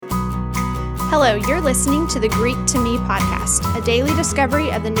Hello, you're listening to the Greek to Me podcast, a daily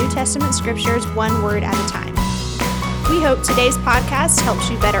discovery of the New Testament scriptures one word at a time. We hope today's podcast helps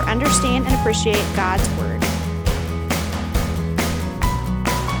you better understand and appreciate God's word.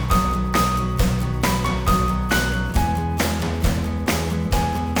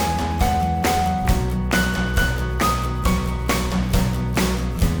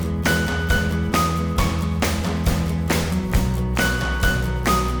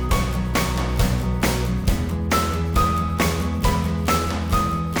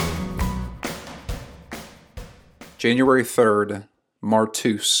 January 3rd,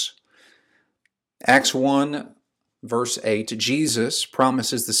 Martus. Acts 1, verse 8, Jesus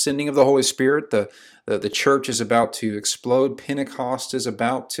promises the sending of the Holy Spirit. The church is about to explode. Pentecost is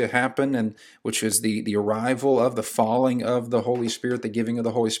about to happen, and which is the arrival of the falling of the Holy Spirit, the giving of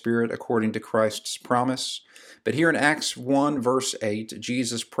the Holy Spirit according to Christ's promise. But here in Acts 1, verse 8,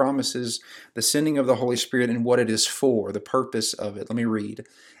 Jesus promises the sending of the Holy Spirit and what it is for, the purpose of it. Let me read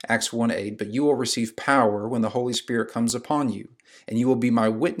Acts 1, 8. But you will receive power when the Holy Spirit comes upon you, and you will be my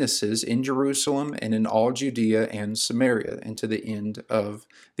witnesses in Jerusalem and in all Judea and Samaria and to the end of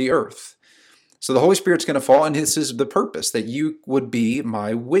the earth. So the Holy Spirit's going to fall, and this is the purpose, that you would be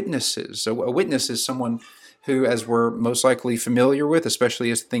my witnesses. So a witness is someone who, as we're most likely familiar with, especially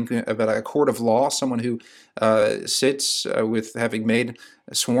as thinking about a court of law, someone who sits with having made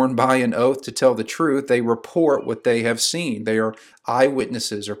sworn by an oath to tell the truth. They report what they have seen. They are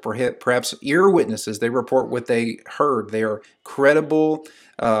eyewitnesses, or perhaps ear witnesses. They report what they heard. They are credible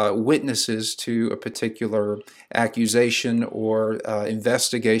witnesses to a particular accusation or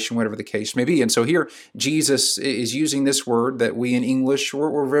investigation, whatever the case may be. And so here, Jesus is using this word that we in English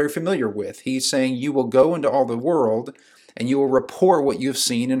we're very familiar with. He's saying, you will go into all the world and you will report what you've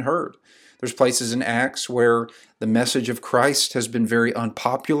seen and heard. There's places in Acts where the message of Christ has been very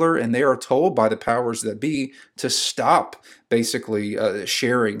unpopular, and they are told by the powers that be to stop basically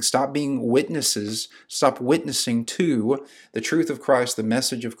sharing, stop being witnesses, stop witnessing to the truth of Christ, the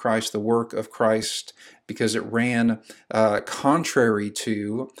message of Christ, the work of Christ, because it ran contrary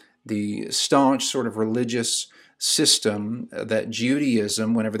to the staunch sort of religious system that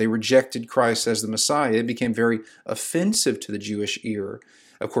Judaism, whenever they rejected Christ as the Messiah, it became very offensive to the Jewish ear.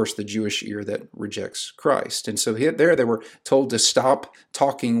 Of course, the Jewish ear that rejects Christ. And so there they were told to stop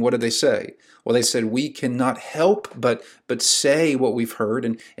talking. What did they say? Well, they said, we cannot help but say what we've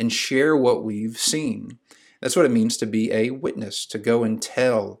heard and share what we've seen. That's what it means to be a witness, to go and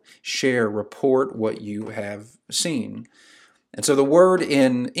tell, share, report what you have seen. And so the word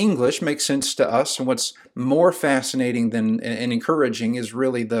in English makes sense to us, and what's more fascinating than and encouraging is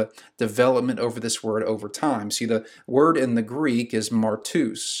really the development over this word over time. See, the word in the Greek is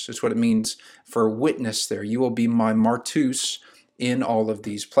martus. It's what it means for witness there. You will be my martus in all of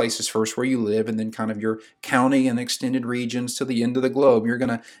these places, first where you live, and then kind of your county and extended regions to the end of the globe. You're going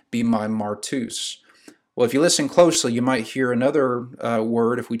to be my martus. Well, if you listen closely, you might hear another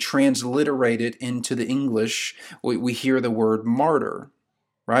word. If we transliterate it into the English, we hear the word martyr,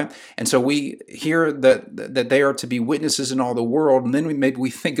 right? And so we hear that they are to be witnesses in all the world, and then maybe we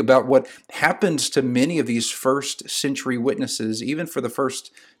think about what happens to many of these first century witnesses, even for the first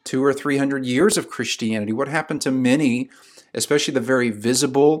 200 or 300 years of Christianity. What happened to many, especially the very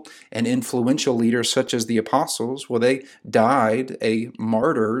visible and influential leaders such as the apostles? Well, they died a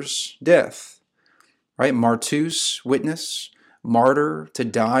martyr's death. Right? Martus, witness, martyr, to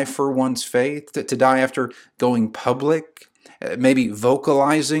die for one's faith, to die after going public, maybe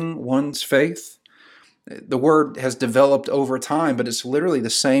vocalizing one's faith. The word has developed over time, but it's literally the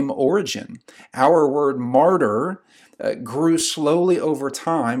same origin. Our word martyr grew slowly over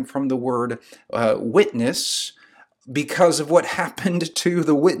time from the word witness because of what happened to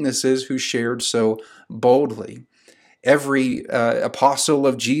the witnesses who shared so boldly. Every apostle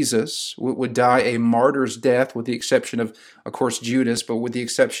of Jesus would die a martyr's death, with the exception of course, Judas, but with the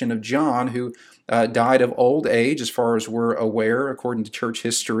exception of John, who died of old age, as far as we're aware, according to church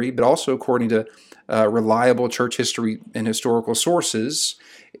history, but also according to reliable church history and historical sources.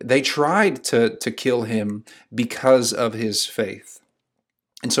 They tried to kill him because of his faith.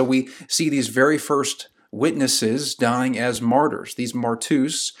 And so we see these very first witnesses dying as martyrs, these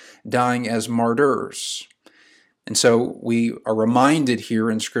martus dying as martyrs. And so we are reminded here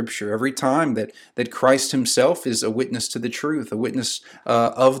in Scripture every time that Christ himself is a witness to the truth, a witness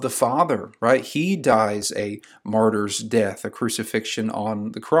of the Father, right? He dies a martyr's death, a crucifixion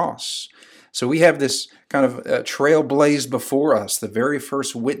on the cross. So we have this kind of trail blazed before us, the very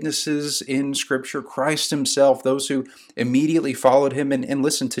first witnesses in Scripture, Christ himself, those who immediately followed him. And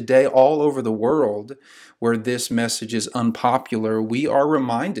listen, today all over the world where this message is unpopular, we are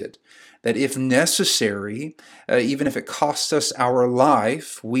reminded that if necessary, even if it costs us our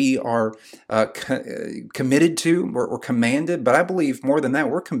life, we are committed to or commanded, but I believe more than that,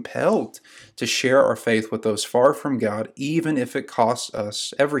 we're compelled to share our faith with those far from God, even if it costs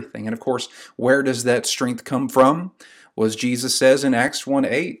us everything. And of course, where does that strength come from? Well, as Jesus says in Acts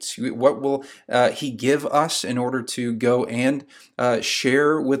 1:8, what will he give us in order to go and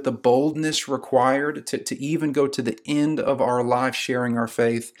share with the boldness required to even go to the end of our life sharing our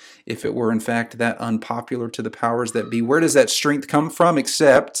faith, if it were in fact that unpopular to the powers that be? Where does that strength come from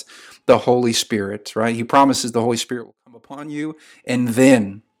except the Holy Spirit, right? He promises the Holy Spirit will come upon you, and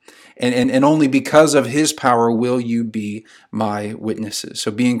then and only because of his power will you be my witnesses.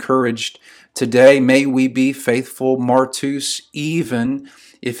 So be encouraged today. May we be faithful martus, even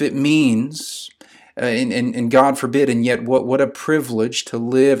if it means, and God forbid, and yet what a privilege to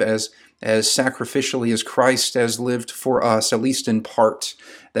live as sacrificially as Christ has lived for us, at least in part,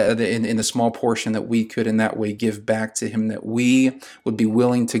 in the small portion that we could in that way give back to him, that we would be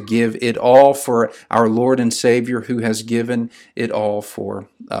willing to give it all for our Lord and Savior who has given it all for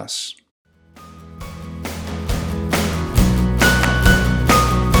us.